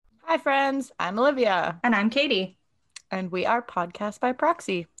Hi, friends. I'm Olivia, And I'm Katie. and we are Podcast by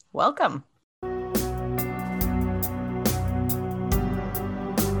Proxy. Welcome.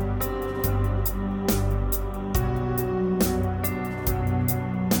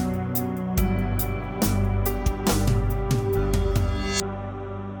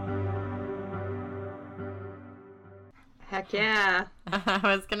 Heck yeah. I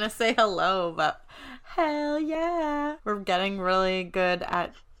was going to say hello, but hell yeah. We're getting really good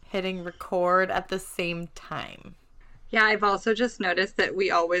at hitting record at the same time. Yeah, I've also just noticed that we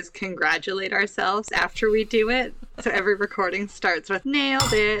always congratulate ourselves after we do it. So every recording starts with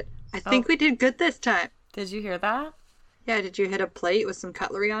nailed it. I think we did good this time. Did you hear that? Yeah, did you hit a plate with some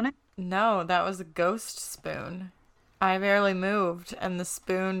cutlery on it? No, that was a ghost spoon. I barely moved, and the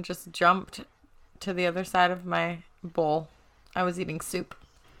spoon just jumped to the other side of my bowl. I was eating soup.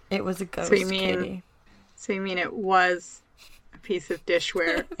 It was a ghost, Katie. So you mean it was a piece of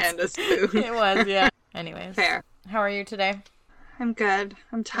dishware and a spoon? It was, yeah. Anyways. Fair. How are you today? I'm good.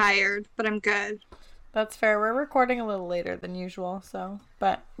 I'm tired, but I'm good. That's fair. We're recording a little later than usual,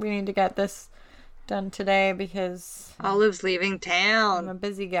 but we need to get this done today because Olive's leaving I'm town. a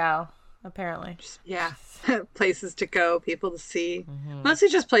busy gal, apparently. Yeah. Places to go, people to see. Mostly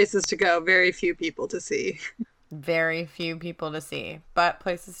just places to go, very few people to see. Very few people to see, but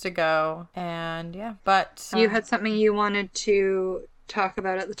places to go. And yeah, but You had something you wanted to talk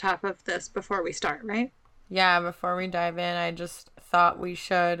about at the top of this before we start, right? yeah, before we dive in, I just thought we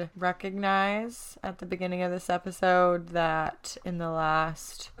should recognize at the beginning of this episode that in the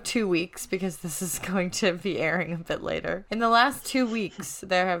last 2 weeks, because this is going to be airing a bit later, in the last 2 weeks,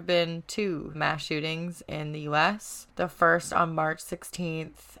 there have been 2 mass shootings in the US. The first on March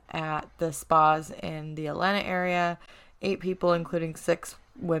 16th at the spas in the Atlanta area. 8 people, including 6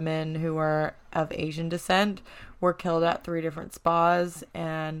 women who were of Asian descent, were killed at 3 different spas,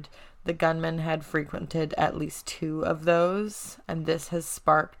 and the gunman had frequented at least 2 of those, and this has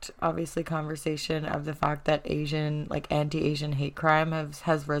sparked, obviously, conversation of the fact that anti-Asian hate crime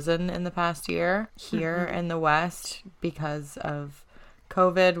has risen in the past year here in the West because of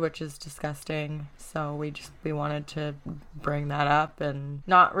COVID, which is disgusting. So we wanted to bring that up and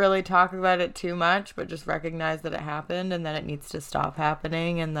not really talk about it too much, but just recognize that it happened and that it needs to stop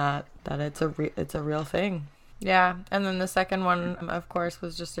happening and that it's a real thing. Yeah, and then the second one, of course,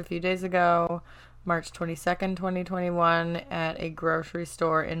 was just a few days ago, March 22nd, 2021, at a grocery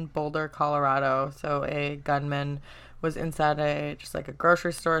store in Boulder, Colorado. So a gunman was inside a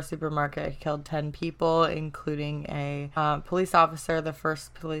grocery store, supermarket, killed 10 people, including a police officer, the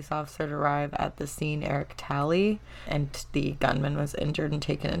first police officer to arrive at the scene, Eric Talley, and the gunman was injured and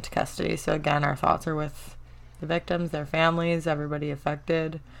taken into custody. So again, our thoughts are with the victims, their families, everybody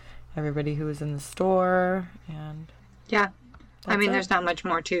affected, everybody who was in the store, and yeah, I mean, there's not much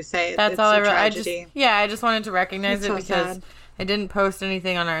more to say. That's it's all a tragedy. I just wanted to recognize It's it so because sad. I didn't post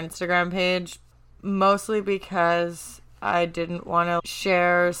anything on our Instagram page, mostly because I didn't want to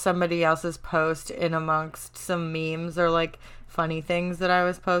share somebody else's post in amongst some memes or funny things that I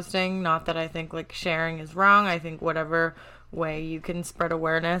was posting. Not that I think sharing is wrong. I think whatever way you can spread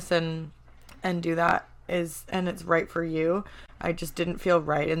awareness and do that and it's right for you. I just didn't feel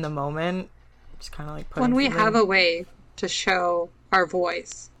right in the moment. Just kind of putting When we something... have a way to show our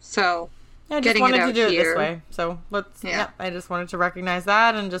voice, so I just getting wanted it out to do it this here. way. So Yeah. I just wanted to recognize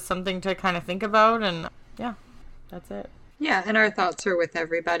that and just something to kind of think about. And yeah, that's it. Yeah, and our thoughts are with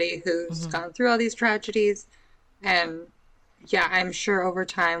everybody who's gone through all these tragedies. And yeah, I'm sure over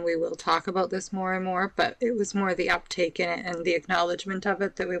time we will talk about this more and more, but it was more the uptake in it and the acknowledgement of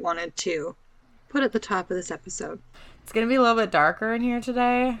it that we wanted to put at the top of this episode. It's going to be a little bit darker in here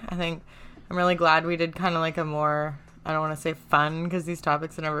today. I think I'm really glad we did kind of a more, I don't want to say fun because these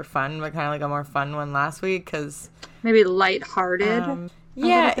topics are never fun, but kind of a more fun one last week because... Maybe lighthearted.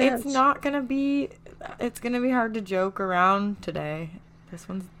 Yeah, it's going to be hard to joke around today. It's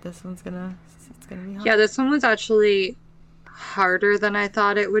going to be hard. Yeah, this one was actually harder than I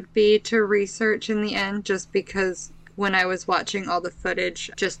thought it would be to research in the end, just because when I was watching all the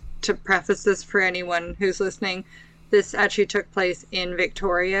footage, just to preface this for anyone who's listening, this actually took place in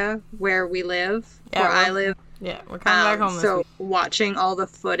Victoria, where we live, where I live. Yeah, we're coming back home this So week. watching all the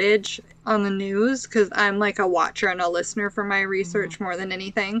footage on the news, because I'm a watcher and a listener for my research more than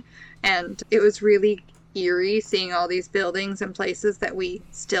anything, and it was really eerie seeing all these buildings and places that we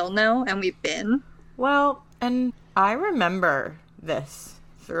still know and we've been. Well, and I remember this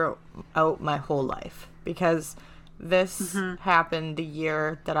throughout my whole life because this happened the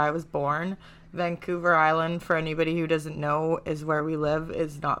year that I was born. Vancouver Island, for anybody who doesn't know, is where we live,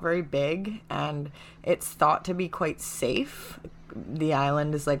 is not very big, and it's thought to be quite safe the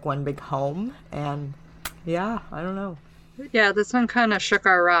island is like one big home. And yeah, I don't know. Yeah, this one kind of shook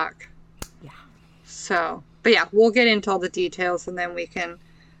our rock. Yeah. So, but yeah, we'll get into all the details and then we can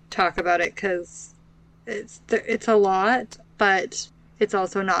talk about it because it's a lot, but it's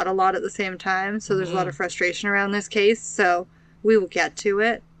also not a lot at the same time. So there's a lot of frustration around this case. So we will get to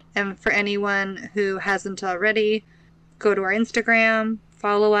it. And for anyone who hasn't already, go to our Instagram,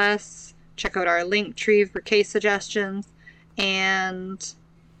 follow us, check out our link tree for case suggestions, and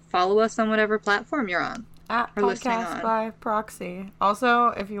follow us on whatever platform you're on. At Podcast by Proxy. Also,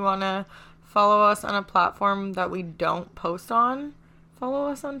 if you want to follow us on a platform that we don't post on, follow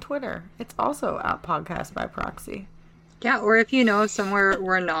us on Twitter. It's also at Podcast by Proxy. Yeah, or if you know somewhere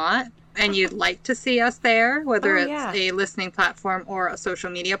we're not and you'd like to see us there, whether it's a listening platform or a social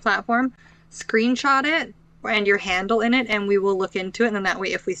media platform, screenshot it and your handle in it, and we will look into it. And then that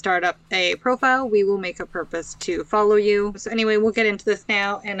way, if we start up a profile, we will make a purpose to follow you. So anyway, we'll get into this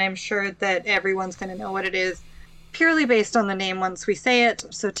now, and I'm sure that everyone's going to know what it is purely based on the name once we say it.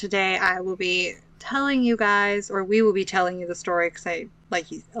 So today I will be telling you guys, or we will be telling you the story, because like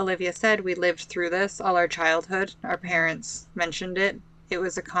Olivia said, we lived through this all our childhood. Our parents mentioned it. It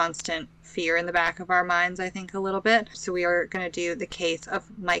was a constant fear in the back of our minds, I think, a little bit. So we are going to do the case of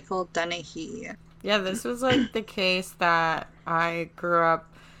Michael Dunahee. Yeah, this was like the case that I grew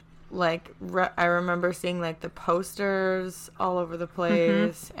up, like, I remember seeing like the posters all over the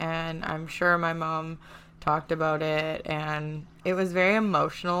place, and I'm sure my mom talked about it, and it was very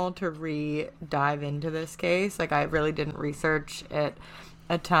emotional to dive into this case. Like, I really didn't research it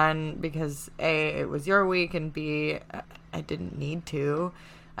a ton because A, it was your week, and B, I didn't need to.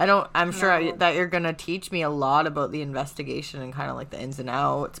 I'm sure that you're going to teach me a lot about the investigation and kind of like the ins and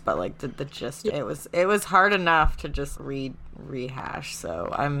outs, but like the gist, it was hard enough to just rehash.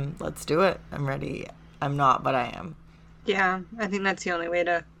 So let's do it. I'm ready. I'm not, but I am. Yeah, I think that's the only way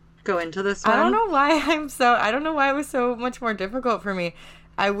to go into this one. I don't know why it was so much more difficult for me.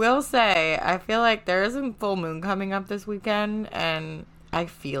 I will say, I feel like there is a full moon coming up this weekend, and I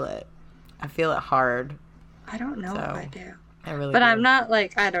feel it. I feel it hard. I don't know if I do. I really But do. I'm not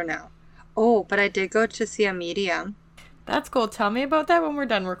like, I don't know. Oh, but I did go to see a medium. That's cool. Tell me about that when we're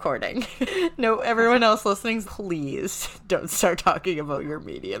done recording. No, everyone else listening, please don't start talking about your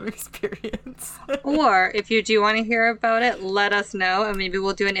medium experience. Or if you do want to hear about it, let us know, and maybe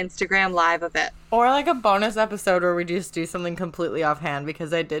we'll do an Instagram live of it. Or like a bonus episode where we just do something completely offhand,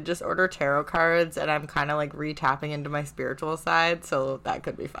 because I did just order tarot cards and I'm kind of like re-tapping into my spiritual side, so that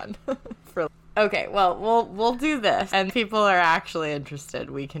could be fun. Okay, well, we'll do this, and people are actually interested.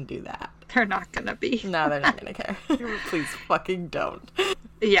 We can do that. They're not gonna be. No, they're not gonna care. Please fucking don't.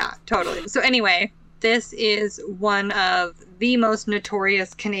 Yeah, totally. So anyway, this is one of the most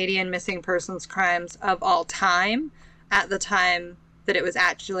notorious Canadian missing persons crimes of all time. At the time that it was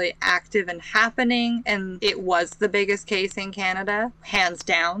actually active and happening, and it was the biggest case in Canada, hands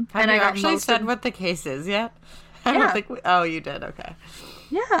down. Have you actually said what the case is yet? I don't think oh, you did. Okay.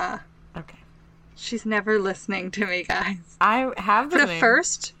 Yeah. Okay. She's never listening to me, guys. I have the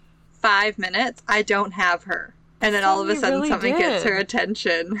first 5 minutes, I don't have her. And then all of a sudden something gets her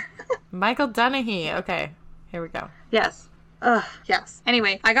attention. Michael Dunahee. Okay, here we go. Yes. Yes.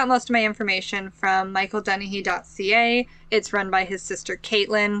 Anyway, I got most of my information from michaeldunahee.ca. It's run by his sister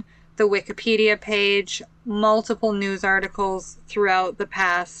Caitlin. The Wikipedia page, multiple news articles throughout the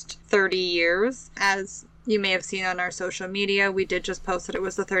past 30 years. As you may have seen on our social media, we did just post that it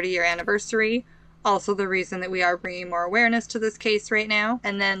was the 30-year anniversary. Also the reason that we are bringing more awareness to this case right now.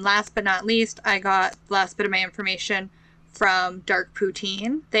 And then last but not least, I got the last bit of my information from Dark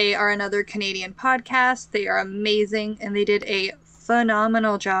Poutine. They are another Canadian podcast. They are amazing, and they did a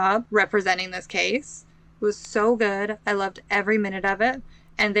phenomenal job representing this case. It was so good. I loved every minute of it.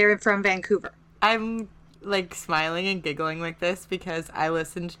 And they're from Vancouver. I'm like smiling and giggling like this because I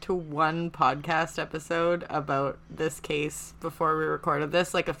listened to one podcast episode about this case before we recorded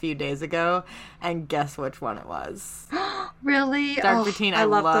this like a few days ago, and guess which one it was? Really? Dark Poutine. I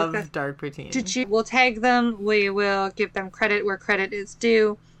love Dark Poutine. We'll tag them. We will give them credit where credit is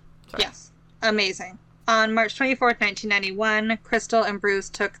due. Sorry. Yes. Amazing. On March 24th, 1991, Crystal and Bruce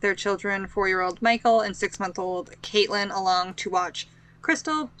took their children, 4-year-old Michael and 6-month-old Caitlin, along to watch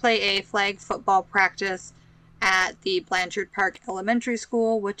Crystal play a flag football practice at the Blanchard Park Elementary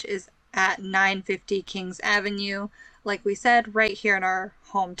School, which is at 950 Kings Avenue. Like we said, right here in our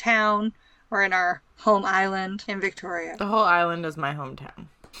hometown, or in our home island in Victoria. The whole island is my hometown.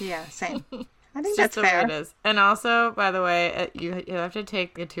 Yeah, same. I think that's fair. It is. And also, by the way, you have to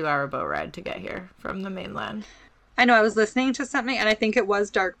take a 2-hour boat ride to get here from the mainland. I know I was listening to something, and I think it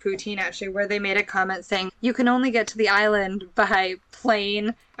was Dark Poutine, actually, where they made a comment saying, you can only get to the island by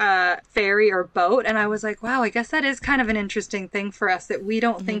plane, ferry, or boat. And I was like, wow, I guess that is kind of an interesting thing for us that we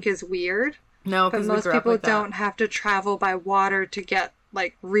don't think is weird. No, but because most people don't have to travel by water to get,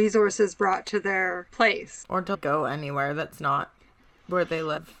 like, resources brought to their place. Or to go anywhere that's not where they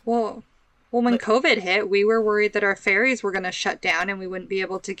live. Well, when COVID hit, we were worried that our ferries were going to shut down and we wouldn't be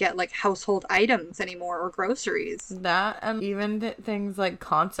able to get, like, household items anymore or groceries. That, and even things like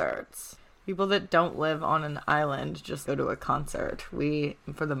concerts. People that don't live on an island just go to a concert. We,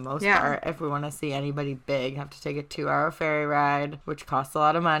 for the most part, if we want to see anybody big, have to take a 2-hour ferry ride, which costs a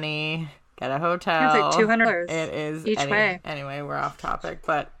lot of money. Get a hotel. It's like $200. It is each way. Anyway, we're off topic,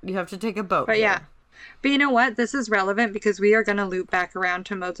 but you have to take a boat. But here. yeah. But you know what? This is relevant because we are going to loop back around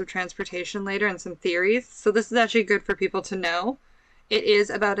to modes of transportation later and some theories. So this is actually good for people to know. It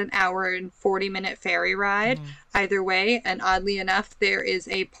is about an hour and 40-minute ferry ride either way. And oddly enough, there is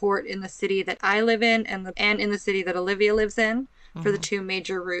a port in the city that I live in and in the city that Olivia lives in for the two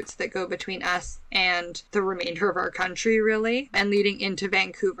major routes that go between us and the remainder of our country, really, and leading into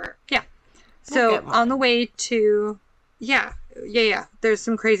Vancouver. Yeah. So on the way to... Yeah. There's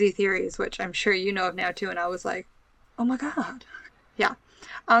some crazy theories, which I'm sure you know of now too. And I was like, oh my God. Yeah.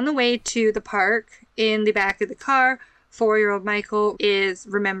 On the way to the park, in the back of the car, 4-year-old Michael is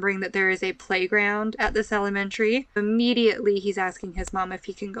remembering that there is a playground at this elementary. Immediately, he's asking his mom if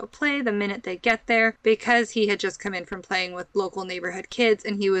he can go play the minute they get there because he had just come in from playing with local neighborhood kids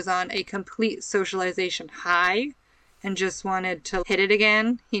and he was on a complete socialization high and just wanted to hit it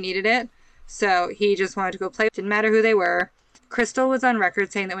again. He needed it. So he just wanted to go play. Didn't matter who they were. Crystal was on record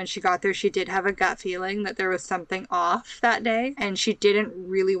saying that when she got there, she did have a gut feeling that there was something off that day. And she didn't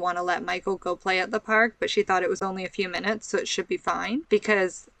really want to let Michael go play at the park, but she thought it was only a few minutes, so it should be fine.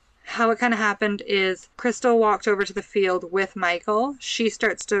 Because how it kind of happened is Crystal walked over to the field with Michael. She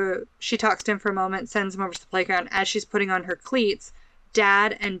talks to him for a moment, sends him over to the playground. As she's putting on her cleats,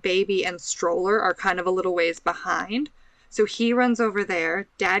 Dad and baby and stroller are kind of a little ways behind. So he runs over there.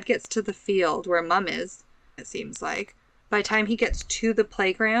 Dad gets to the field where Mom is, it seems like. By the time he gets to the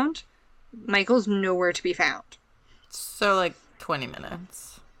playground, Michael's nowhere to be found. So, like, 20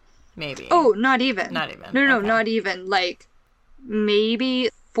 minutes. Maybe. Oh, not even. Not even. No, okay. not even. Like, maybe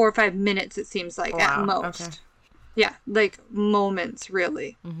 4 or 5 minutes, it seems like, at most. Okay. Yeah, like, moments,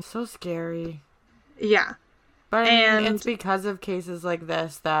 really. So scary. Yeah. But I mean, it's because of cases like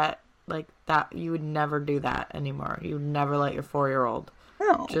this that you would never do that anymore. You would never let your 4-year-old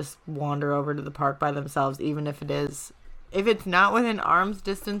just wander over to the park by themselves, even if it's not within arm's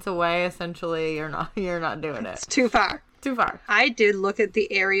distance away. Essentially, you're not doing it. It's too far. Too far. I did look at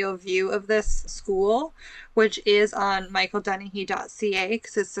the aerial view of this school, which is on michaeldunahee.ca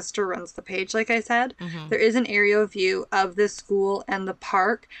because his sister runs the page, like I said. There is an aerial view of this school and the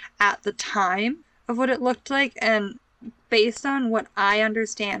park at the time of what it looked like, and based on what I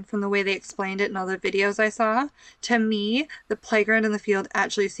understand from the way they explained it in other videos I saw, to me, the playground and the field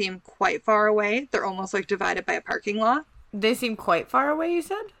actually seem quite far away. They're almost like divided by a parking lot. They seem quite far away, you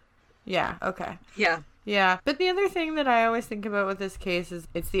said? Yeah, okay. Yeah. But the other thing that I always think about with this case is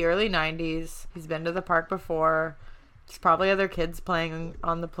it's the early 90s. He's been to the park before. There's probably other kids playing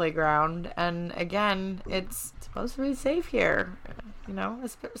on the playground. And again, it's supposed to be safe here. You know,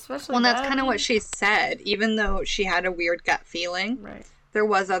 especially well, that's kind of what she said, even though she had a weird gut feeling. Right. There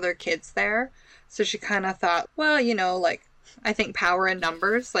was other kids there. So she kind of thought, well, you know, like, I think power in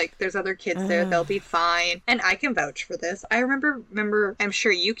numbers. Like, there's other kids there. They'll be fine. And I can vouch for this. I remember, I'm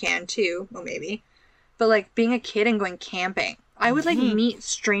sure you can too. Well, maybe. But, like, being a kid and going camping. I would, like, meet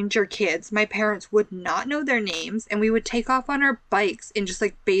stranger kids. My parents would not know their names. And we would take off on our bikes in just,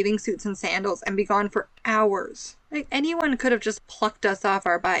 like, bathing suits and sandals and be gone for hours. Like, anyone could have just plucked us off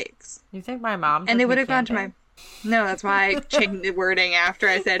our bikes. You think my mom and they would have gone to my... No, that's why I changed the wording after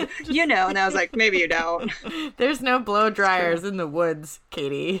I said, you know, and I was like, maybe you don't. There's no blow dryers in the woods,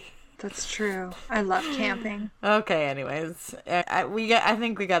 Katie. That's true. I love camping. Okay, anyways. I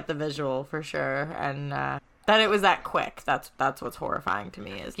think we got the visual for sure. And that it was that quick. That's what's horrifying to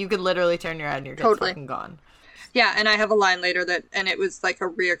me is you could literally turn your head and your kid's fucking gone. Yeah, and I have a line later and it was like a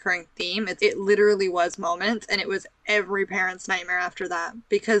reoccurring theme. It literally was moments, and it was every parent's nightmare after that.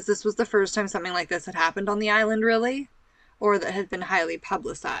 Because this was the first time something like this had happened on the island, really. Or that had been highly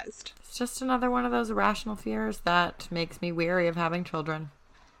publicized. It's just another one of those irrational fears that makes me weary of having children.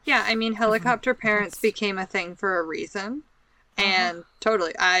 Yeah, I mean, helicopter parents became a thing for a reason. And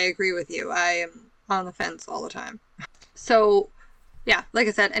totally, I agree with you. I am on the fence all the time. So... yeah, like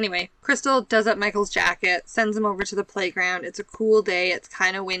I said, anyway, Crystal does up Michael's jacket, sends him over to the playground. It's a cool day. It's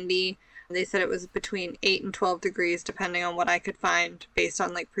kind of windy. They said it was between 8 and 12 degrees, depending on what I could find based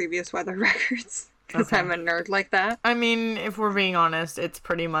on, like, previous weather records. Because I'm a nerd like that. I mean, if we're being honest, it's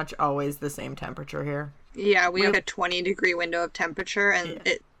pretty much always the same temperature here. Yeah, we have a 20-degree window of temperature, and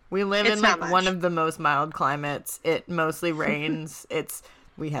we live in, like, one of the most mild climates. It mostly rains.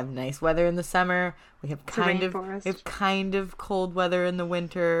 We have nice weather in the summer. We have kind of cold weather in the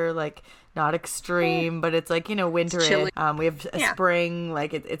winter, like not extreme, but it's like, you know, winter. We have a spring,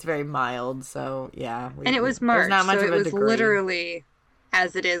 like it's very mild. So yeah, and it was March, not much so of it was literally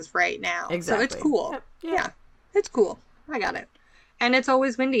as it is right now. Exactly. So it's cool. Yeah, it's cool. I got it. And it's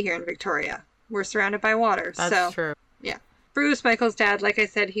always windy here in Victoria. We're surrounded by water. That's true. Yeah. Bruce, Michael's dad, like I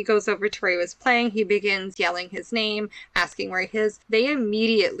said, he goes over to where he was playing. He begins yelling his name, asking where he is. They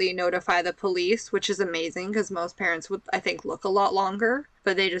immediately notify the police, which is amazing because most parents would, I think, look a lot longer.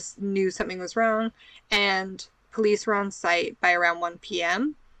 But they just knew something was wrong. And police were on site by around 1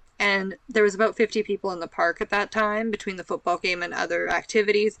 p.m. And there was about 50 people in the park at that time between the football game and other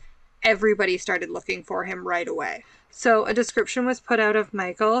activities. Everybody started looking for him right away. So a description was put out of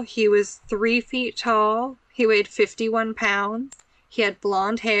Michael. He was 3 feet tall. He weighed 51 pounds. He had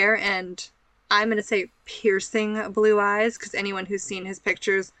blonde hair and, I'm going to say, piercing blue eyes, because anyone who's seen his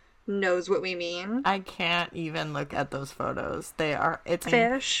pictures knows what we mean. I can't even look at those photos. It's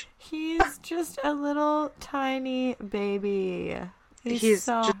fish. He's just a little tiny baby. He's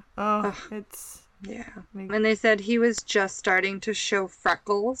so... it's... Yeah. And they said he was just starting to show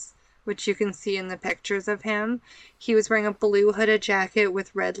freckles, which you can see in the pictures of him. He was wearing a blue hooded jacket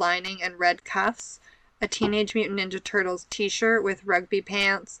with red lining and red cuffs, a Teenage Mutant Ninja Turtles t-shirt with rugby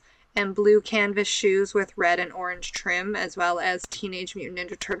pants, and blue canvas shoes with red and orange trim, as well as Teenage Mutant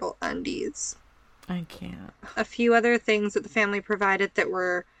Ninja Turtle undies. I can't. A few other things that the family provided that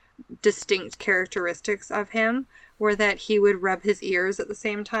were distinct characteristics of him were that he would rub his ears at the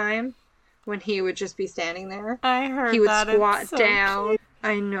same time when he would just be standing there. I heard he would that. Squat so down. Cute.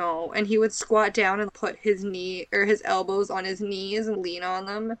 I know. And he would squat down and put his his elbows on his knees and lean on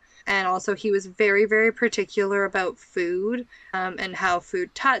them. And also he was very, very particular about food, and how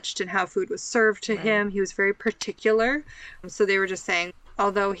food touched and how food was served to him. He was very particular. So they were just saying,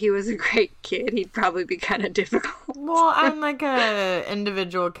 although he was a great kid, he'd probably be kind of difficult. Well, I'm like a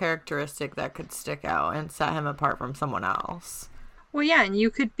individual characteristic that could stick out and set him apart from someone else. Well, yeah, and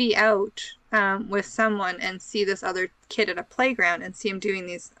you could be out with someone and see this other kid at a playground and see him doing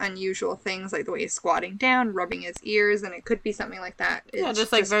these unusual things, like the way he's squatting down, rubbing his ears, and it could be something like that. It's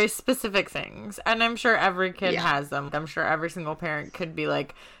just very specific things. And I'm sure every kid has them. I'm sure every single parent could be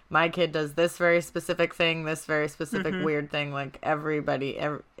like, my kid does this very specific thing, this very specific weird thing. Like everybody,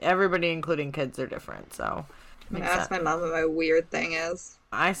 including kids, are different. So I'm going to ask my mom what my weird thing is.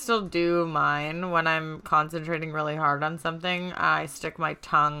 I still do mine when I'm concentrating really hard on something. I stick my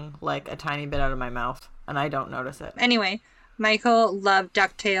tongue like a tiny bit out of my mouth and I don't notice it. Anyway, Michael loved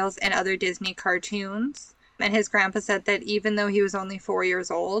DuckTales and other Disney cartoons. And his grandpa said that even though he was only 4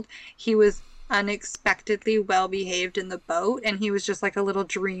 years old, he was unexpectedly well behaved in the boat. And he was just like a little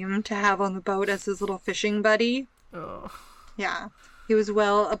dream to have on the boat as his little fishing buddy. Oh. Yeah. He was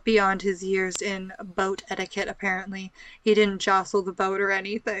well beyond his years in boat etiquette, apparently. He didn't jostle the boat or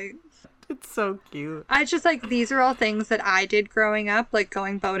anything. It's so cute. I just, like, these are all things that I did growing up, like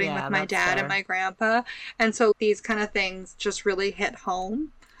going boating with my dad and my grandpa. And so these kind of things just really hit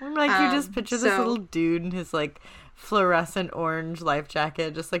home. Like, you just picture this little dude in his, like, fluorescent orange life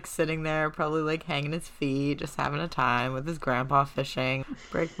jacket, just, like, sitting there, probably, like, hanging his feet, just having a time with his grandpa fishing.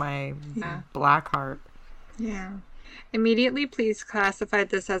 Break my black heart. Yeah. Immediately, police classified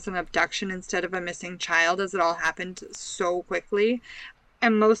this as an abduction instead of a missing child, as it all happened so quickly.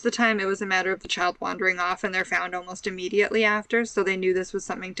 And most of the time, it was a matter of the child wandering off, and they're found almost immediately after, so they knew this was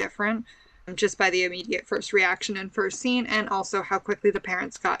something different, just by the immediate first reaction and first scene, and also how quickly the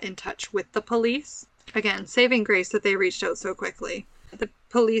parents got in touch with the police. Again, saving grace that they reached out so quickly. The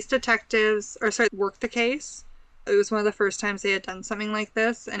police detectives, worked the case. It was one of the first times they had done something like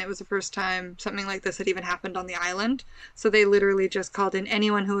this, and it was the first time something like this had even happened on the island. So they literally just called in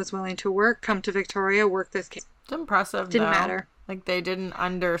anyone who was willing to work, come to Victoria, work this case. It's impressive, Didn't though. matter. Like, they didn't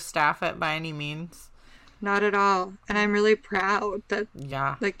understaff it by any means. Not at all. And I'm really proud that,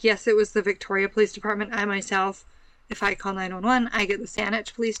 yes, it was the Victoria Police Department. I myself, if I call 911, I get the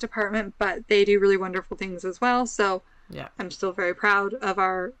Saanich Police Department, but they do really wonderful things as well. So I'm still very proud of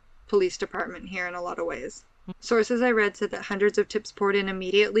our police department here in a lot of ways. Sources I read said that hundreds of tips poured in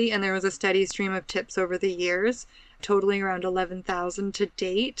immediately, and there was a steady stream of tips over the years, totaling around 11,000 to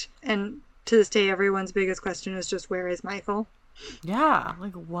date. And to this day, everyone's biggest question is just, where is Michael? Yeah,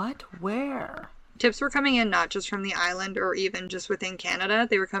 like, what? Where? Tips were coming in not just from the island or even just within Canada.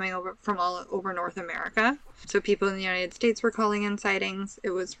 They were coming over from all over North America. So people in the United States were calling in sightings.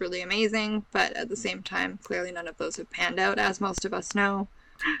 It was really amazing, but at the same time, clearly none of those have panned out, as most of us know.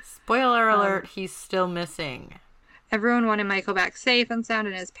 Spoiler alert, he's still missing. Everyone wanted Michael back safe and sound,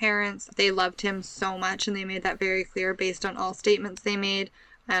 and his parents, they loved him so much, and they made that very clear based on all statements they made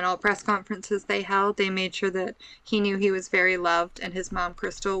and all press conferences they held. They made sure that he knew he was very loved, and his mom,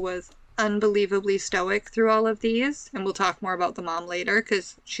 Crystal, was unbelievably stoic through all of these. And we'll talk more about the mom later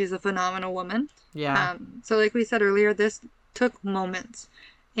because she's a phenomenal woman. Yeah. So like we said earlier, this took moments.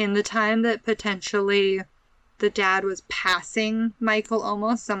 In the time that potentially the dad was passing Michael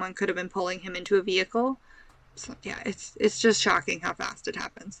almost, someone could have been pulling him into a vehicle. So yeah, it's just shocking how fast it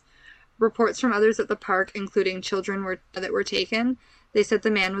happens. Reports from others at the park, including children that were taken, they said the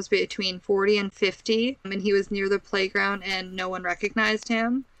man was between 40 and 50, and he was near the playground and no one recognized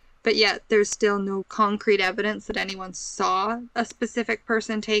him. But yet there's still no concrete evidence that anyone saw a specific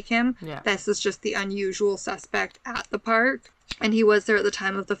person take him. Yeah. This is just the unusual suspect at the park. And he was there at the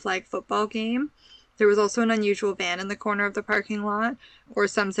time of the flag football game. There was also an unusual van in the corner of the parking lot, or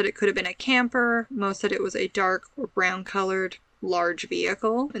some said it could have been a camper. Most said it was a dark or brown colored large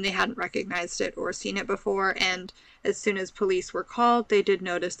vehicle, and they hadn't recognized it or seen it before. And as soon as police were called, they did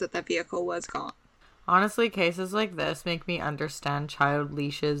notice that the vehicle was gone. Honestly, cases like this make me understand child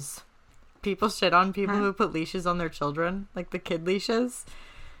leashes. People shit on people who put leashes on their children, like the kid leashes.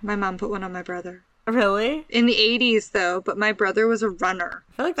 My mom put one on my brother. Really? In the 80s, though, but my brother was a runner.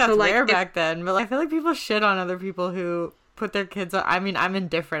 I feel like that's rare back then, but I feel like people shit on other people who put their kids on. I mean, I'm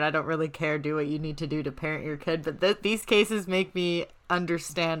indifferent. I don't really care. Do what you need to do to parent your kid, but these cases make me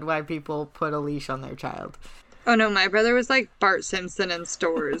understand why people put a leash on their child. Oh no, my brother was like Bart Simpson in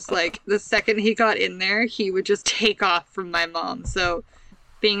stores. Like, the second he got in there, he would just take off from my mom. So,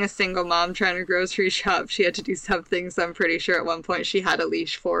 being a single mom trying to grocery shop, she had to do something. So I'm pretty sure at one point she had a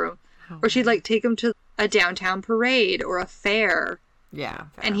leash for him. Or she'd like take him to a downtown parade or a fair. Yeah.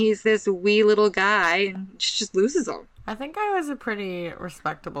 Fair. And he's this wee little guy and she just loses him. I think I was a pretty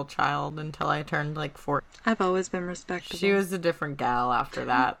respectable child until I turned like 14. I've always been respectable. She was a different gal after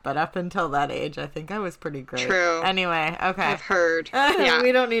that, but up until that age, I think I was pretty great. True. Anyway, okay. I've heard. Yeah.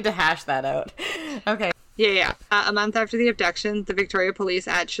 We don't need to hash that out. Okay. Yeah. A month after the abduction, the Victoria Police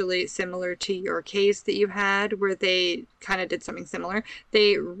actually, similar to your case that you had, where they kind of did something similar,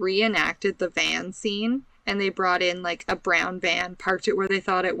 they reenacted the van scene. And they brought in, like, a brown van, parked it where they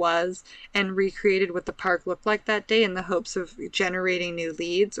thought it was, and recreated what the park looked like that day in the hopes of generating new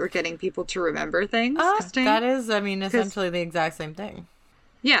leads or getting people to remember things. That is, I mean, essentially the exact same thing.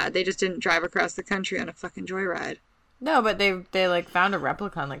 Yeah, they just didn't drive across the country on a fucking joyride. No, but they like, found a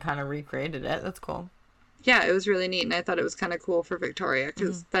replica and, like, kind of recreated it. That's cool. Yeah, it was really neat, and I thought it was kind of cool for Victoria,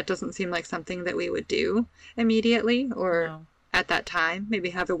 because that doesn't seem like something that we would do immediately, or at that time, maybe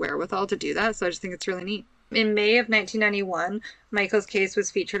have the wherewithal to do that, so I just think it's really neat. In May of 1991, Michael's case was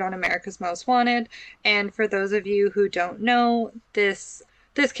featured on America's Most Wanted, and for those of you who don't know, this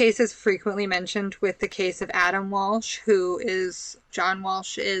case is frequently mentioned with the case of Adam Walsh, who is John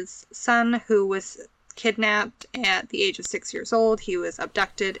Walsh's son, who was kidnapped at the age of 6 years old. He was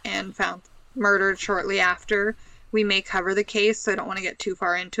abducted and found murdered shortly after. We may cover the case, so I don't want to get too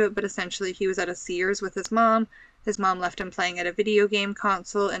far into it, but essentially he was at a Sears with his mom. His mom left him playing at a video game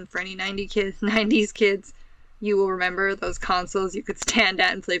console, and for any 90s kids, you will remember those consoles you could stand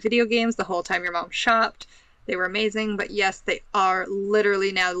at and play video games the whole time your mom shopped. They were amazing, but yes, they are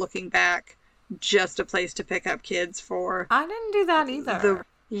literally, now looking back, just a place to pick up kids for. I didn't do that either.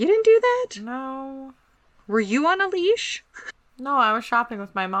 You didn't do that? No. Were you on a leash? No, I was shopping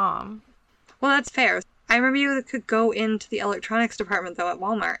with my mom. Well, that's fair. I remember you could go into the electronics department, though, at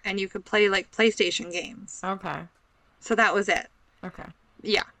Walmart, and you could play, like, PlayStation games. Okay. So that was it. Okay.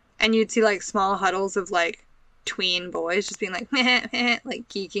 Yeah. And you'd see, like, small huddles of, like, tween boys just being like, meh, meh, like,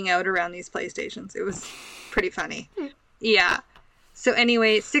 geeking out around these PlayStations. It was pretty funny. Yeah. So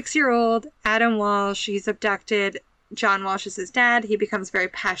anyway, 6-year-old Adam Walsh, he's abducted. John Walsh is his dad. He becomes very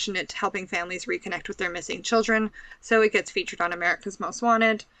passionate helping families reconnect with their missing children. So it gets featured on America's Most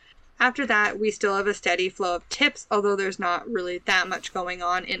Wanted. After that, we still have a steady flow of tips, although there's not really that much going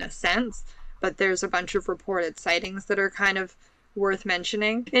on in a sense. But there's a bunch of reported sightings that are kind of worth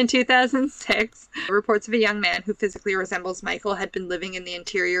mentioning. In 2006, reports of a young man who physically resembles Michael had been living in the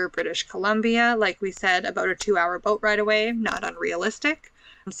interior of British Columbia, like we said, about a 2-hour boat ride away, not unrealistic.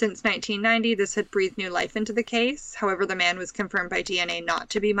 Since 1990, this had breathed new life into the case. However, the man was confirmed by DNA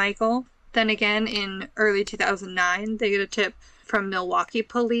not to be Michael. Then again, in early 2009, they get a tip from Milwaukee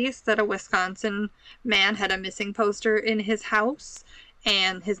police that a Wisconsin man had a missing poster in his house.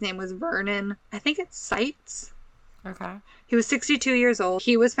 and his name was Vernon. I think it's Seitz. Okay. He was 62 years old.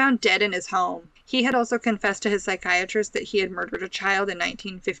 He was found dead in his home. He had also confessed to his psychiatrist that he had murdered a child in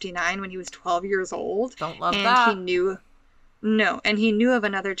 1959 when he was 12 years old. Don't love and that. he knew of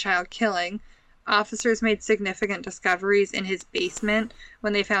another child killing. Officers made significant discoveries in his basement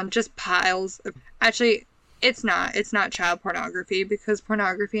when they found just piles of... Actually, it's not child pornography, because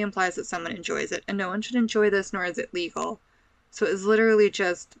pornography implies that someone enjoys it, and no one should enjoy this, nor is it legal. So it was literally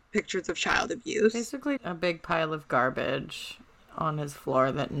just pictures of child abuse. Basically a big pile of garbage on his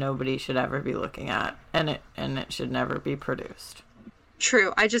floor that nobody should ever be looking at, and it should never be produced.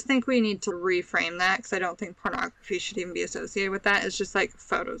 True. I just think we need to reframe that, because I don't think pornography should even be associated with that. It's just like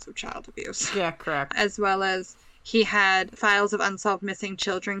photos of child abuse. Yeah, correct. As well as he had files of unsolved missing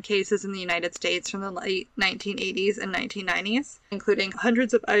children cases in the United States from the late 1980s and 1990s, including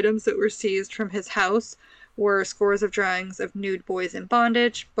hundreds of items that were seized from his house, were scores of drawings of nude boys in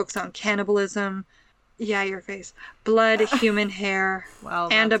bondage, books on cannibalism, yeah, your face, blood, human hair, Well,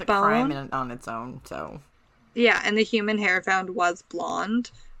 and that's a bone. crime on its own, so... Yeah, and the human hair found was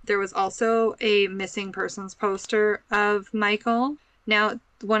blonde. There was also a missing persons poster of Michael. Now,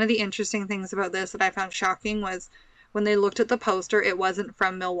 one of the interesting things about this that I found shocking was when they looked at the poster, it wasn't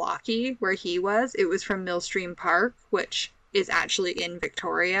from Milwaukee, where he was. It was from Millstream Park, which is actually in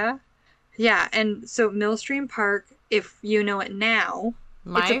Victoria. Yeah, and so Millstream Park, if you know it now,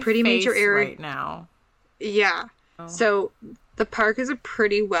 it's a pretty major area right now. Yeah. Oh. So the park is a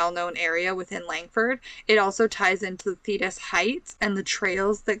pretty well-known area within Langford. It also ties into Thetis Heights and the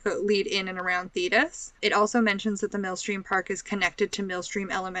trails that lead in and around Thetis. It also mentions that the Millstream Park is connected to Millstream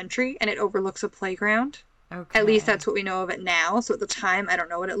Elementary, and it overlooks a playground. Okay. At least that's what we know of it now. So at the time, I don't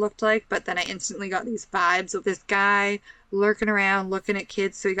know what it looked like, but then I instantly got these vibes of this guy lurking around, looking at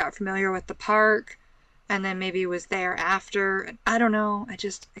kids, so he got familiar with the park, and then maybe he was there after. I don't know. I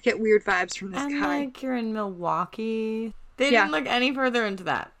get weird vibes from this guy. Like you're in Milwaukee. They didn't look any further into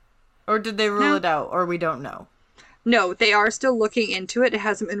that. Or did they rule it out, or we don't know? No, they are still looking into it. It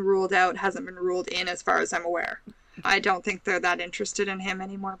hasn't been ruled out, hasn't been ruled in as far as I'm aware. I don't think they're that interested in him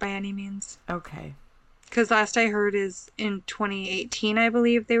anymore by any means. Okay. Because last I heard is in 2018, I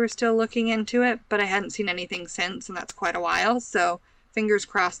believe they were still looking into it, but I hadn't seen anything since, and that's quite a while, so fingers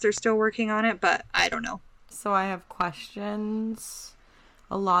crossed they're still working on it, but I don't know. So I have questions,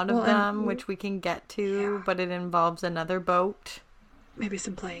 a lot of them, which we can get to, but it involves another boat. Maybe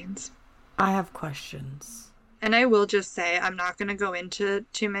some planes. I have questions. And I will just say, I'm not going to go into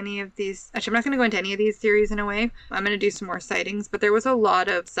too many of these. Actually, I'm not going to go into any of these theories in a way. I'm going to do some more sightings, but there was a lot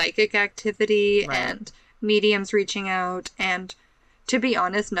of psychic activity and mediums reaching out, and to be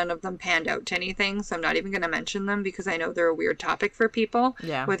honest, none of them panned out to anything, so I'm not even going to mention them because I know they're a weird topic for people,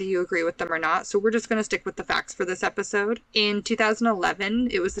 whether you agree with them or not. So we're just going to stick with the facts for this episode. In 2011,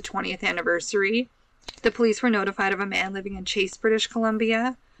 it was the 20th anniversary. The police were notified of a man living in Chase, British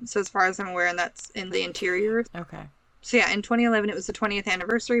Columbia. So as far as I'm aware, and that's in the interior. Okay. So yeah, in 2011, it was the 20th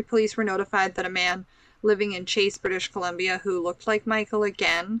anniversary. Police were notified that a man living in Chase, British Columbia, who looked like Michael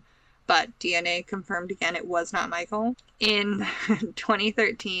again, but DNA confirmed again it was not Michael. In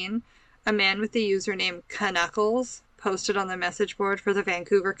 2013, a man with the username Canuckles posted on the message board for the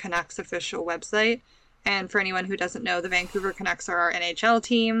Vancouver Canucks official website. And for anyone who doesn't know, the Vancouver Canucks are our NHL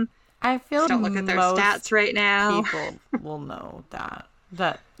team. I feel don't look at their stats right now. People will know that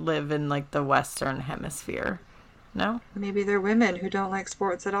live in like the Western Hemisphere. No? Maybe they're women who don't like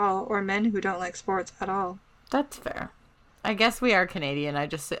sports at all, or men who don't like sports at all. That's fair. I guess we are Canadian. I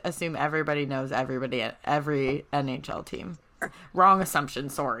just assume everybody knows everybody at every NHL team. Wrong assumption,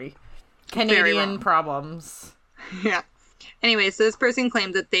 sorry. Canadian problems. Yeah. Anyway, so this person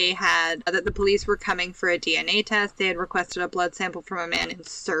claimed that that the police were coming for a DNA test. They had requested a blood sample from a man in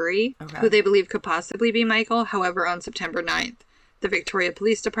Surrey, who they believe could possibly be Michael. However, on September 9th, the Victoria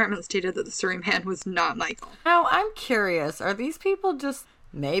Police Department stated that the Surrey man was not Michael. Now, I'm curious. Are these people just...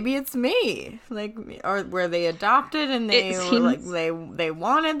 Maybe it's me. Like, or were they adopted and they were like, they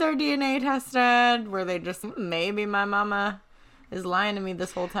wanted their DNA tested? Were they just, maybe my mama is lying to me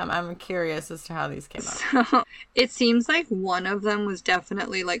this whole time? I'm curious as to how these came out. So, it seems like one of them was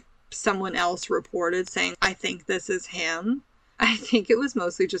definitely like someone else reported saying, I think this is him. I think it was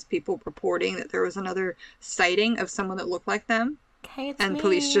mostly just people reporting that there was another sighting of someone that looked like them. Okay, and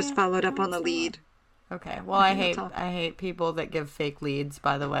police just followed up on the lead. Okay, well, I hate people that give fake leads,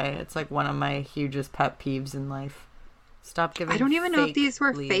 by the way. It's like one of my hugest pet peeves in life. Stop giving I don't even know if these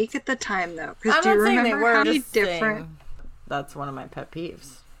were leads. Fake at the time, though. Because I'm do you not saying remember they were, how many just different... saying that's one of my pet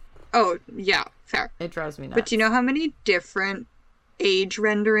peeves. Oh, yeah, fair. It drives me nuts. But do you know how many different age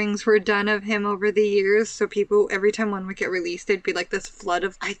renderings were done of him over the years. So people, every time one would get released, they'd be like this flood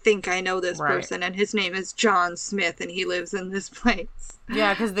of, I think I know this person, and his name is John Smith, and he lives in this place.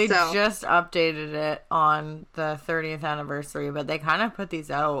 Yeah, because they just updated it on the 30th anniversary, but they kind of put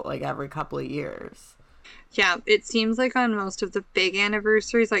these out like every couple of years. Yeah, it seems like on most of the big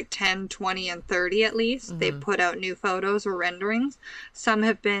anniversaries, like 10, 20, and 30 at least, they put out new photos or renderings. Some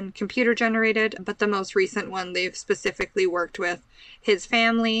have been computer generated, but the most recent one they've specifically worked with his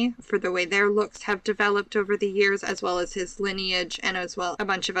family for the way their looks have developed over the years, as well as his lineage, and as well a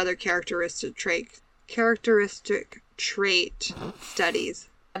bunch of other characteristic trait studies.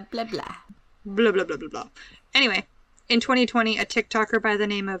 Blah, blah. Blah, blah, blah, blah, blah. Anyway, in 2020, a TikToker by the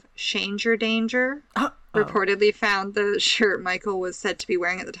name of Shanger Danger reportedly found the shirt Michael was said to be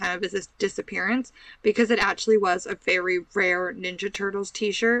wearing at the time of his disappearance, because it actually was a very rare Ninja Turtles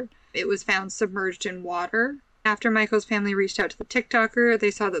t-shirt. It was found submerged in water. After Michael's family reached out to the TikToker,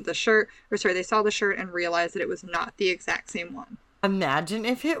 they saw the shirt and realized that it was not the exact same one. Imagine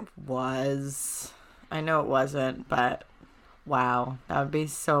if it was. I know it wasn't, but wow, that would be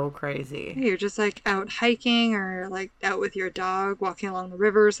so crazy. You're just like out hiking or like out with your dog walking along the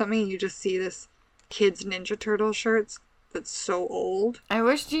river or something, and you just see this kid's Ninja Turtle shirts that's so old. I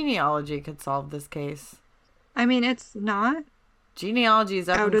wish genealogy could solve this case. I mean, it's not. Genealogy is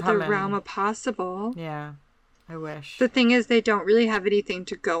out of the realm of possible. Yeah, I wish. The thing is, they don't really have anything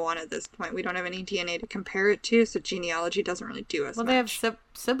to go on at this point. We don't have any DNA to compare it to, so genealogy doesn't really do us much. Well, they have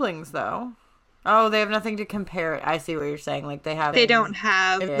siblings, though. Oh, they have nothing to compare it. I see what you're saying. Like, they don't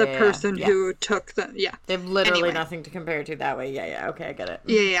have the person who took the... Yeah. They have literally nothing to compare it to that way. Yeah. Okay, I get it.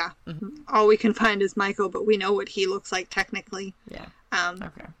 Yeah. Mm-hmm. All we can find is Michael, but we know what he looks like technically. Yeah.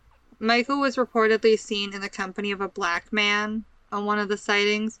 Okay. Michael was reportedly seen in the company of a black man on one of the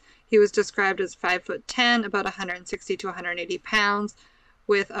sightings. He was described as 5'10", about 160 to 180 pounds,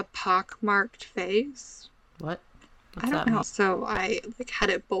 with a pockmarked face. What? I don't know. So I had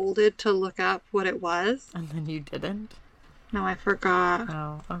it bolded to look up what it was. And then you didn't? No, I forgot.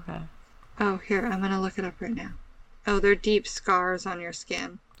 Oh, okay. Oh, here, I'm going to look it up right now. Oh, they're deep scars on your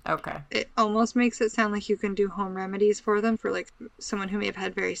skin. Okay. It almost makes it sound like you can do home remedies for them for like someone who may have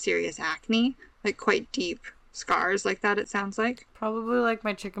had very serious acne, like quite deep scars like that, it sounds like. Probably like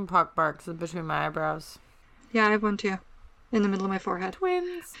my chicken pox marks between my eyebrows. Yeah, I have one too. In the middle of my forehead.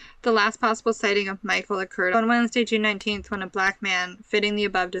 Twins. The last possible sighting of Michael occurred on Wednesday, June 19th, when a black man, fitting the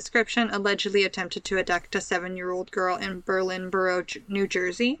above description, allegedly attempted to abduct a 7-year-old girl in Berlinboro, New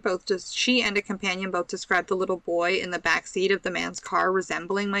Jersey. She and a companion both described the little boy in the back seat of the man's car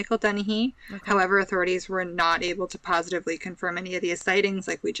resembling Michael Dunahee. Okay. However, authorities were not able to positively confirm any of these sightings,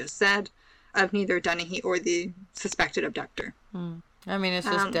 like we just said, of neither Dunahee or the suspected abductor. I mean, it's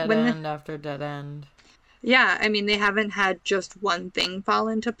just dead end after dead end. Yeah, I mean, they haven't had just one thing fall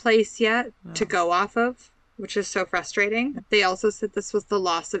into place yet to go off of, which is so frustrating. They also said this was the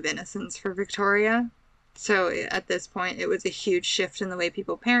loss of innocence for Victoria. So at this point, it was a huge shift in the way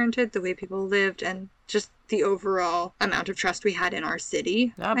people parented, the way people lived, and just the overall amount of trust we had in our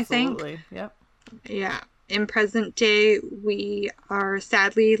city, Absolutely. I think. Yep. Yeah. In present day, we are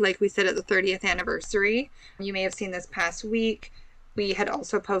sadly, like we said, at the 30th anniversary. You may have seen this past week. We had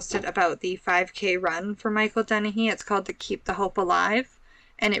also posted about the 5K run for Michael Dunahee. It's called the Keep the Hope Alive,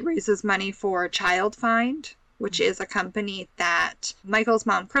 and it raises money for Child Find, which is a company that Michael's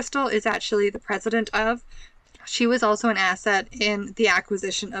mom, Crystal, is actually the president of. She was also an asset in the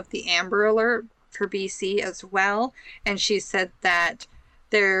acquisition of the Amber Alert for BC as well, and she said that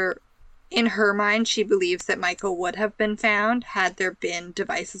in her mind, she believes that Michael would have been found had there been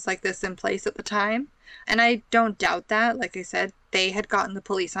devices like this in place at the time. And I don't doubt that. Like I said, they had gotten the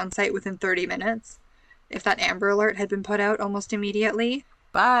police on site within 30 minutes. If that Amber Alert had been put out almost immediately.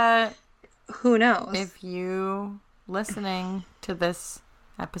 But who knows? If you listening to this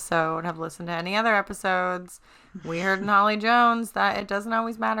episode have listened to any other episodes, we heard in Holly Jones that it doesn't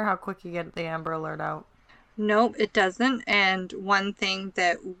always matter how quick you get the Amber Alert out. Nope, it doesn't. And one thing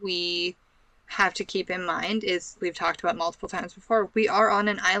that we have to keep in mind is, we've talked about multiple times before, we are on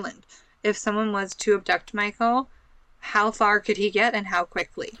an island. If someone was to abduct Michael, how far could he get and how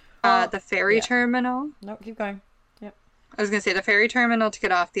quickly? The ferry terminal. No, keep going. Yep. I was going to say the ferry terminal to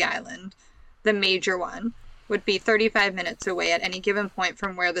get off the island, the major one, would be 35 minutes away at any given point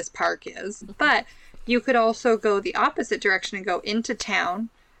from where this park is. But you could also go the opposite direction and go into town,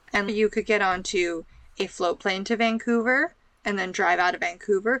 and you could get onto a float plane to Vancouver and then drive out of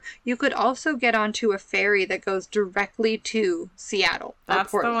Vancouver. You could also get onto a ferry that goes directly to Seattle.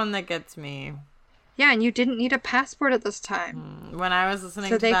 That's the one that gets me. Yeah, and you didn't need a passport at this time. When I was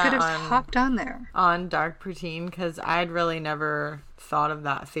listening So to they that could have hopped on there. on Dark Poutine, because I'd really never thought of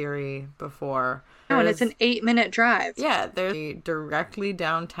that theory before. No, and it's an 8-minute drive. Yeah, there's directly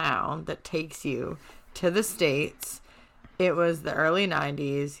downtown that takes you to the States. It was the early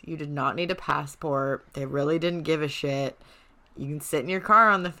 90s. You did not need a passport. They really didn't give a shit. You can sit in your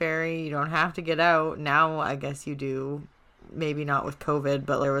car on the ferry. You don't have to get out. Now, I guess you do. Maybe not with COVID,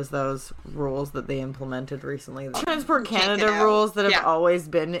 but there was those rules that they implemented recently. Transport Canada rules that have always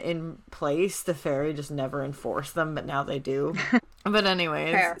been in place. The ferry just never enforced them, but now they do. But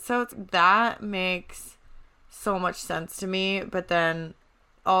anyways, so that makes so much sense to me, but then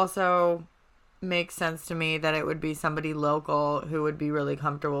also makes sense to me that it would be somebody local who would be really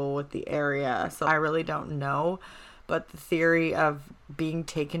comfortable with the area. So I really don't know. But the theory of being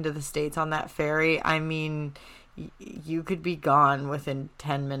taken to the States on that ferry, I mean, you could be gone within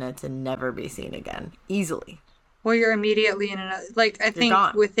 10 minutes and never be seen again. Easily. Well, you're immediately in another... Like, I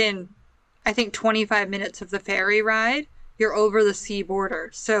think within, 25 minutes of the ferry ride, you're over the sea border.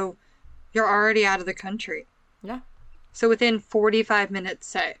 So you're already out of the country. Yeah. So within 45 minutes,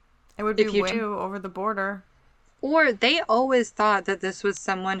 say. It would be way over the border. Or they always thought that this was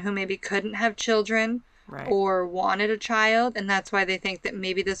someone who maybe couldn't have children or wanted a child. And that's why they think that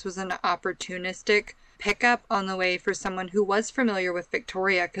maybe this was an opportunistic pickup on the way for someone who was familiar with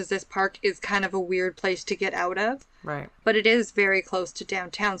Victoria, because this park is kind of a weird place to get out of. Right. But it is very close to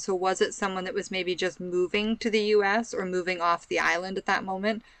downtown. So was it someone that was maybe just moving to the U.S. or moving off the island at that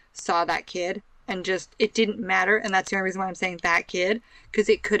moment, saw that kid, and just, it didn't matter. And that's the only reason why I'm saying that kid, because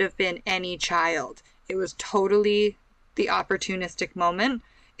it could have been any child. It was totally the opportunistic moment.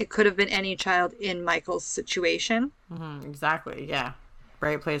 It could have been any child in Michael's situation. Mm-hmm, exactly, yeah.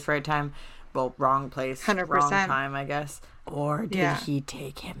 Right place, right time. Well, wrong place, 100%. Wrong time, I guess. Or did he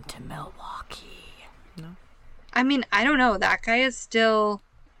take him to Milwaukee? No. I mean, I don't know. That guy is still...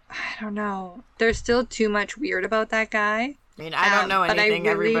 I don't know. There's still too much weird about that guy. I mean, I don't know anything.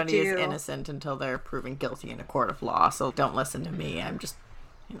 Really Everybody is innocent until they're proven guilty in a court of law, so don't listen to me. I'm just,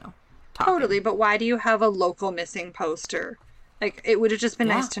 talking. Totally, but why do you have a local missing poster? Like, it would have just been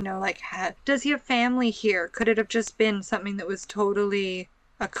nice to know, like, does he have family here? Could it have just been something that was totally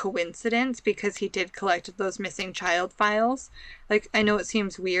a coincidence because he did collect those missing child files? Like, I know it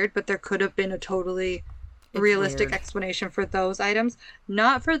seems weird, but there could have been a totally realistic explanation for those items.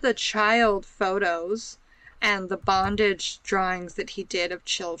 Not for the child photos and the bondage drawings that he did of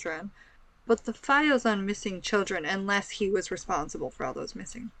children, but the files on missing children, unless he was responsible for all those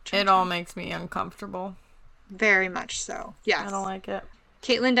missing children. It all makes me uncomfortable. Very much so. Yes. I don't like it.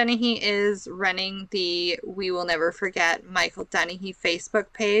 Caitlin Dunahee is running the We Will Never Forget Michael Dunahee Facebook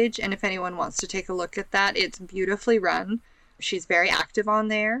page, and if anyone wants to take a look at that, it's beautifully run. She's very active on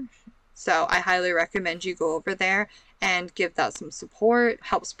there, so I highly recommend you go over there and give that some support,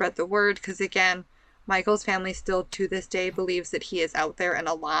 help spread the word, because again, Michael's family still to this day believes that he is out there and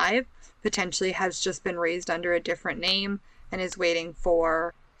alive, potentially has just been raised under a different name, and is waiting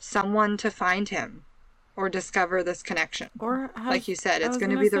for someone to find him or discover this connection. Or like you said, it's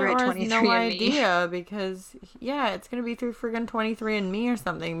going to be the right 23andMe. No idea, because it's going to be through friggin' 23andMe or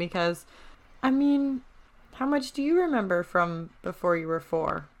something, because I mean, how much do you remember from before you were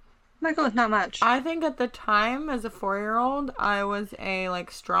 4? Michael, not much. I think at the time, as a 4-year-old, I was a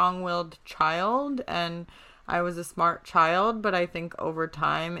strong-willed child, and I was a smart child, but I think over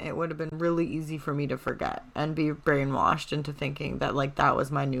time it would have been really easy for me to forget and be brainwashed into thinking that that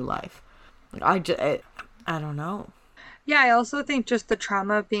was my new life. I don't know. Yeah, I also think just the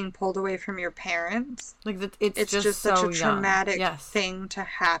trauma of being pulled away from your parents. It's just such so a traumatic young. thing to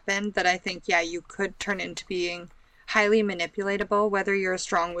happen that I think, you could turn into being highly manipulatable, whether you're a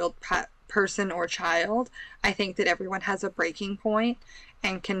strong-willed person or child. I think that everyone has a breaking point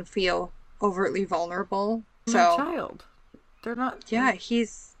and can feel overtly vulnerable. So, a child. They're not... Yeah,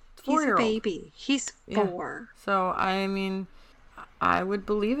 he's a baby. He's 4. Yeah. So, I mean, I would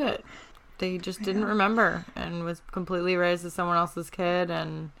believe it. They just didn't remember and was completely raised as someone else's kid,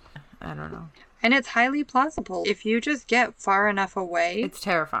 and I don't know. And it's highly plausible. If you just get far enough away... It's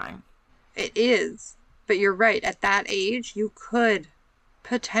terrifying. It is. But you're right. At that age, you could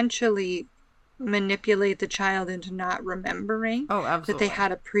potentially manipulate the child into not remembering that they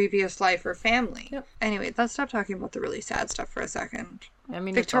had a previous life or family. Yep. Anyway, let's stop talking about the really sad stuff for a second. I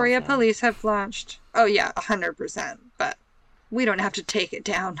mean, Victoria police have launched... 100%. But we don't have to take it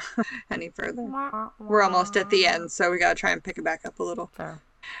down any further. We're almost at the end, so we gotta try and pick it back up a little. Fair.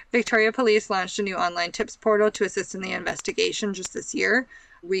 Victoria Police launched a new online tips portal to assist in the investigation just this year.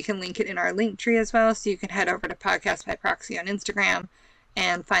 We can link it in our link tree as well, so you can head over to Podcast by Proxy on Instagram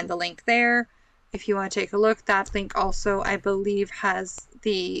and find the link there. If you want to take a look, that link also, I believe, has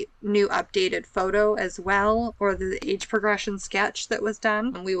the new updated photo as well, or the age progression sketch that was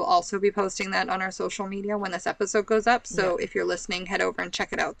done. And we will also be posting that on our social media when this episode goes up. So if you're listening, head over and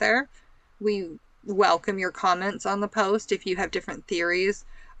check it out there. We welcome your comments on the post if you have different theories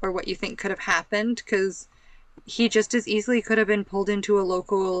or what you think could have happened, because he just as easily could have been pulled into a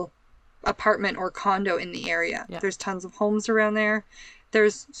local apartment or condo in the area. Yeah. There's tons of homes around there.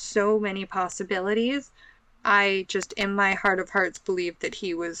 There's so many possibilities. I just, in my heart of hearts, believe that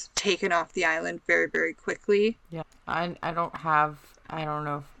he was taken off the island very, very quickly. Yeah, I don't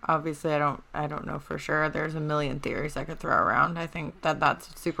know. Obviously, I don't know for sure. There's a million theories I could throw around. I think that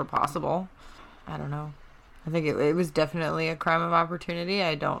that's super possible. I don't know. I think it was definitely a crime of opportunity.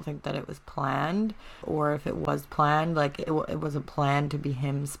 I don't think that it was planned, or if it was planned, like it wasn't planned to be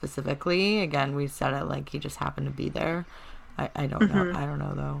him specifically. Again, we said it like he just happened to be there. I don't know. I don't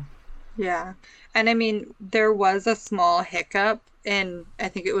know though. Yeah. And I mean, there was a small hiccup in, I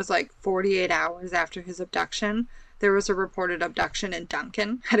think it was like 48 hours after his abduction. There was a reported abduction in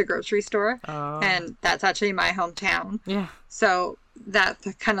Duncan at a grocery store. Oh. And that's actually my hometown. Yeah. So that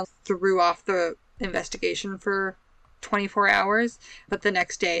kind of threw off the investigation for 24 hours. But the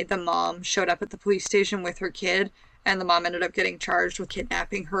next day, the mom showed up at the police station with her kid. And the mom ended up getting charged with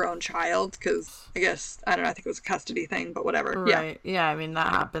kidnapping her own child because, I guess, I don't know, I think it was a custody thing, but whatever. Right. Yeah, I mean, that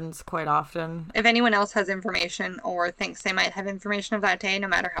happens quite often. If anyone else has information or thinks they might have information of that day, no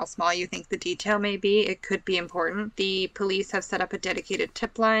matter how small you think the detail may be, it could be important. The police have set up a dedicated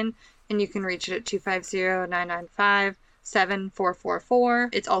tip line, and you can reach it at 250-995-7444.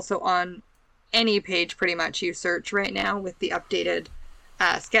 It's also on any page pretty much you search right now with the updated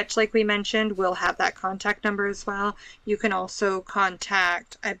sketch like we mentioned. We'll have that contact number as well. You can also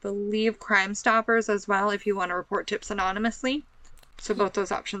contact, I believe, Crime Stoppers as well if you want to report tips anonymously. So both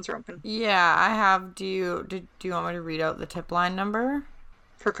those options are open. Yeah, I have. Do you want me to read out the tip line number?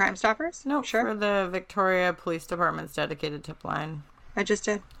 For Crime Stoppers? No, sure. For the Victoria Police Department's dedicated tip line. I just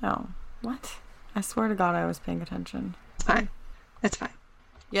did. Oh, what? I swear to God I was paying attention. It's fine. It's fine.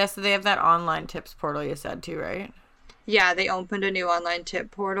 Yeah, so they have that online tips portal you said too, right? Yeah, they opened a new online tip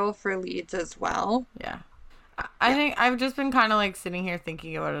portal for leads as well. Yeah. I think I've just been kind of like sitting here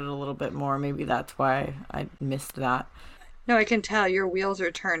thinking about it a little bit more. Maybe that's why I missed that. No, I can tell your wheels are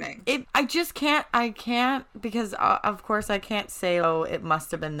turning. I can't, because of course I can't say, oh, it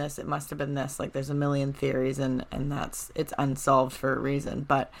must have been this, it must have been this. Like there's a million theories and it's unsolved for a reason.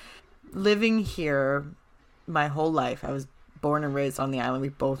 But living here my whole life, I was born and raised on the island. We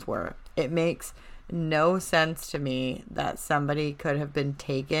both were. It makes no sense to me that somebody could have been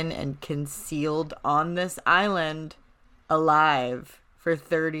taken and concealed on this island alive for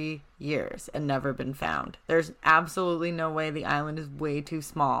 30 years and never been found. There's absolutely no way. The island is way too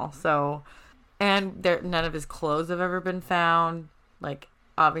small. So, and none of his clothes have ever been found. Like,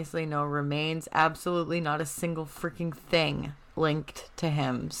 obviously no remains. Absolutely not a single freaking thing linked to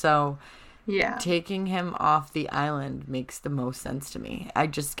him. So, yeah, taking him off the island makes the most sense to me. I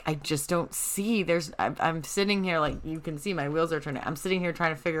just don't see. I'm sitting here, like you can see my wheels are turning. I'm sitting here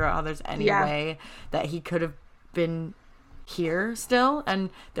trying to figure out how there's any way that he could have been here still,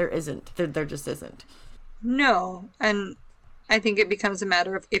 and there isn't. There just isn't. No, and I think it becomes a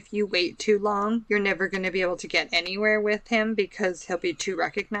matter of if you wait too long, you're never going to be able to get anywhere with him because he'll be too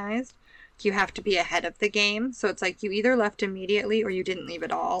recognized. You have to be ahead of the game. So it's like you either left immediately or you didn't leave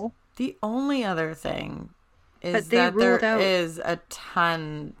at all. The only other thing is that there is a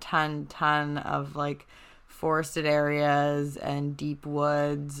ton of like forested areas and deep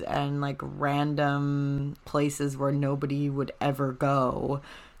woods and like random places where nobody would ever go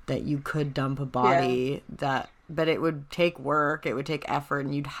that you could dump a body. But it would take work, it would take effort,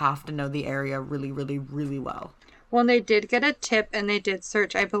 and you'd have to know the area really, really, really well. Well, they did get a tip, and they did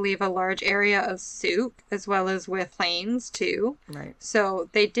search, I believe, a large area of Souk, as well as with plains, too. Right. So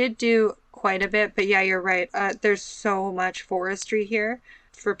they did do quite a bit, but yeah, you're right. There's so much forestry here.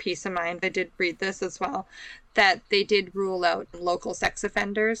 For peace of mind, I did read this as well, that they did rule out local sex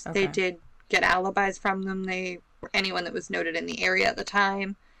offenders. Okay. They did get alibis from them. Anyone that was noted in the area at the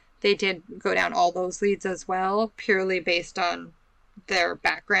time. They did go down all those leads as well, purely based on their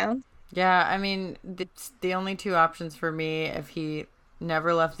background. Yeah, I mean, the only two options for me, if he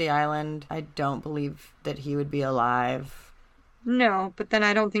never left the island, I don't believe that he would be alive. No, but then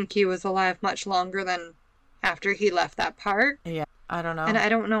I don't think he was alive much longer than after he left that part. Yeah, I don't know. And I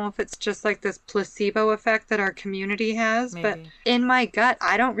don't know if it's just like this placebo effect that our community has, Maybe. But in my gut,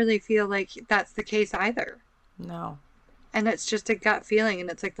 I don't really feel like that's the case either. No. And it's just a gut feeling, and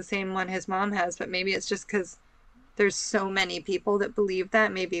it's like the same one his mom has, but maybe it's just because there's so many people that believe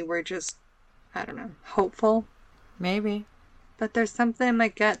that. Maybe we're just I don't know, hopeful. Maybe. But there's something in my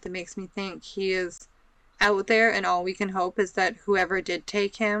gut that makes me think he is out there, and all we can hope is that whoever did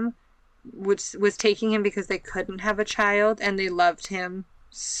take him was taking him because they couldn't have a child and they loved him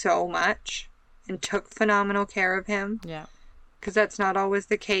so much and took phenomenal care of him. Yeah. Because that's not always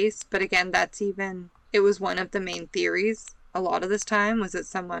the case. But again, it was one of the main theories a lot of this time, was that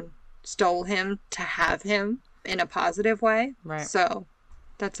someone stole him to have him in a positive way. Right. So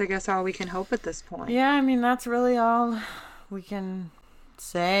that's, I guess, all we can hope at this point. Yeah, I mean, that's really all we can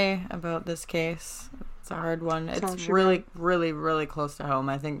say about this case. It's a hard one. It's really, really, really close to home.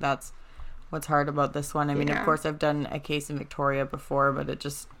 I think that's what's hard about this one. I mean, of course, I've done a case in Victoria before, but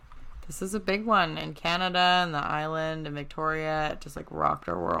this is a big one in Canada and the island and Victoria. It just like rocked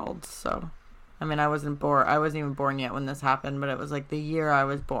our world. So, I mean, I wasn't even born yet when this happened, but it was like the year I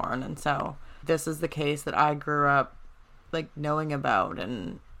was born. And so this is the case that I grew up like knowing about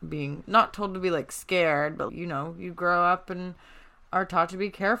and being not told to be like scared, but you know, you grow up and are taught to be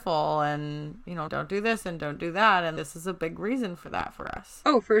careful and, you know, don't do this and don't do that. And this is a big reason for that for us.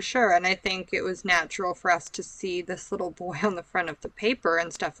 Oh, for sure. And I think it was natural for us to see this little boy on the front of the paper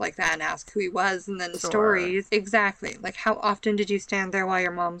and stuff like that and ask who he was, and then stories. Exactly. Like, how often did you stand there while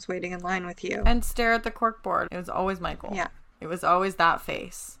your mom's waiting in line with you? And stare at the corkboard. It was always Michael. Yeah. It was always that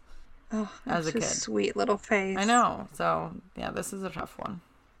face. Oh, as a kid. Sweet little face. I know. So, yeah, this is a tough one.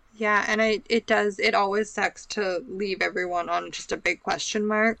 Yeah, and it always sucks to leave everyone on just a big question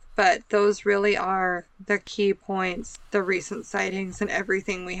mark, but those really are the key points, the recent sightings and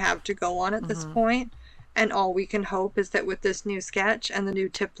everything we have to go on at this point. And all we can hope is that with this new sketch and the new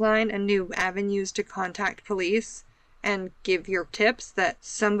tip line and new avenues to contact police and give your tips, that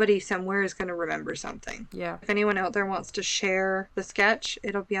somebody somewhere is going to remember something. Yeah. If anyone out there wants to share the sketch,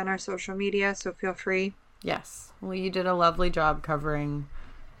 it'll be on our social media, so feel free. Yes. Well, you did a lovely job covering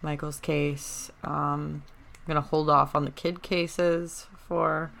Michael's case. I'm going to hold off on the kid cases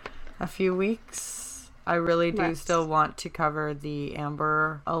for a few weeks. I really do still want to cover the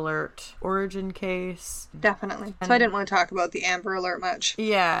Amber Alert origin case. Definitely. So I didn't want to talk about the Amber Alert much.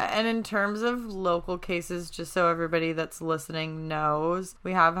 Yeah, and in terms of local cases, just so everybody that's listening knows,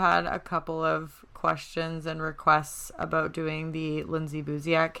 we have had a couple of questions and requests about doing the Lindsay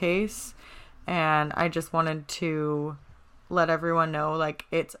Buziak case, and I just wanted to let everyone know, like,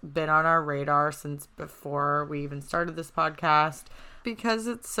 it's been on our radar since before we even started this podcast, because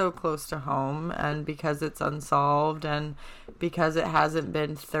it's so close to home and because it's unsolved and because it hasn't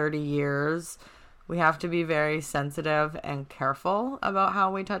been 30 years. We have to be very sensitive and careful about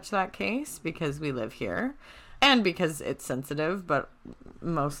how we touch that case because we live here and because it's sensitive, but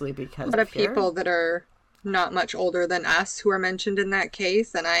mostly because a lot of people that are not much older than us who are mentioned in that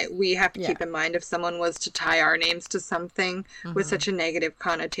case, and we have to keep in mind, if someone was to tie our names to something with such a negative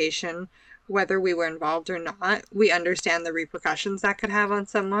connotation, whether we were involved or not, we understand the repercussions that could have on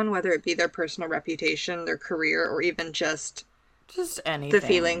someone, whether it be their personal reputation, their career, or even just anything, the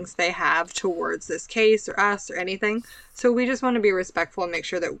feelings they have towards this case or us or anything. So we just want to be respectful and make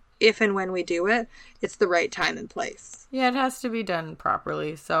sure that if and when we do it, it's the right time and place. Yeah, it has to be done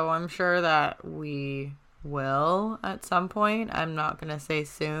properly. So I'm sure that we will at some point. I'm not going to say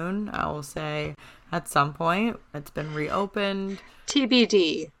soon. I will say at some point. It's been reopened.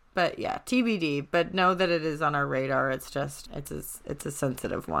 TBD. But yeah, TBD. But know that it is on our radar. It's just, it's a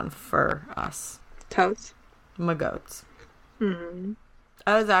sensitive one for us. Totes. My goats. Mm-hmm.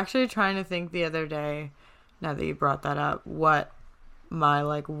 I was actually trying to think the other day, now that you brought that up, what my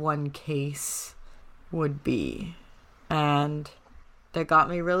like one case would be. And that got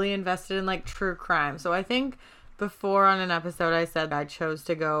me really invested in like true crime. So I think before on an episode I said I chose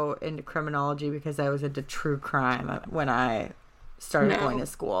to go into criminology because I was into true crime when I started going to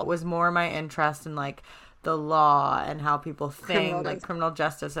school. It was more my interest in like the law and how people think, like criminal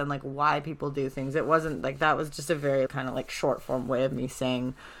justice and like why people do things. It wasn't like, that was just a very kind of like short form way of me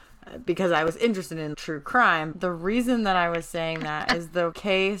saying, because I was interested in true crime. The reason that I was saying that is the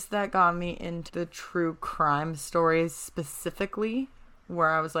case that got me into the true crime stories specifically, where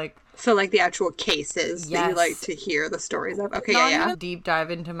I was like... So like the actual cases that you like to hear the stories of? Okay, not even deep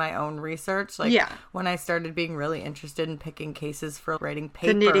dive into my own research. Like yeah. When I started being really interested in picking cases for writing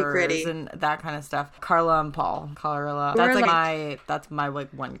papers and that kind of stuff. Carla and Paul. Carla. That's my like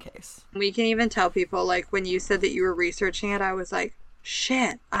one case. We can even tell people, like when you said that you were researching it, I was like,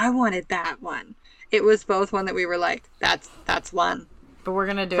 shit, I wanted that one. It was both one that we were like, that's one. But we're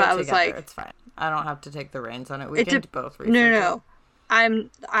gonna do it together. Like, it's fine. I don't have to take the reins on it. We can both research No.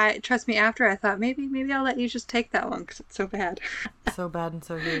 I trust me, after I thought maybe I'll let you just take that one because it's so bad. So bad and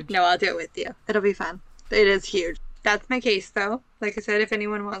so huge. No, I'll do it with you. It'll be fun. It is huge. That's my case, though. Like I said, if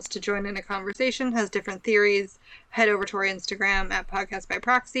anyone wants to join in a conversation, has different theories, head over to our Instagram at Podcast by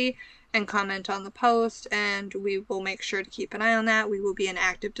Proxy and comment on the post, and we will make sure to keep an eye on that. We will be in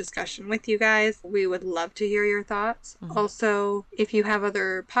active discussion with you guys. We would love to hear your thoughts. Mm-hmm. Also, if you have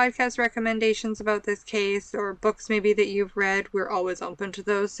other podcast recommendations about this case or books maybe that you've read, we're always open to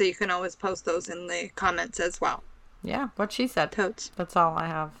those, so you can always post those in the comments as well. Yeah, what she said. Totes. That's all I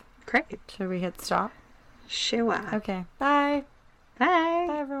have. Great. Should we hit stop? Sure. Okay. Bye. Bye.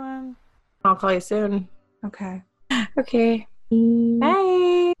 Bye, everyone. I'll call you soon. Okay. Okay.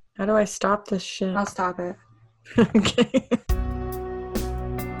 Bye. How do I stop this shit? I'll stop it. Okay.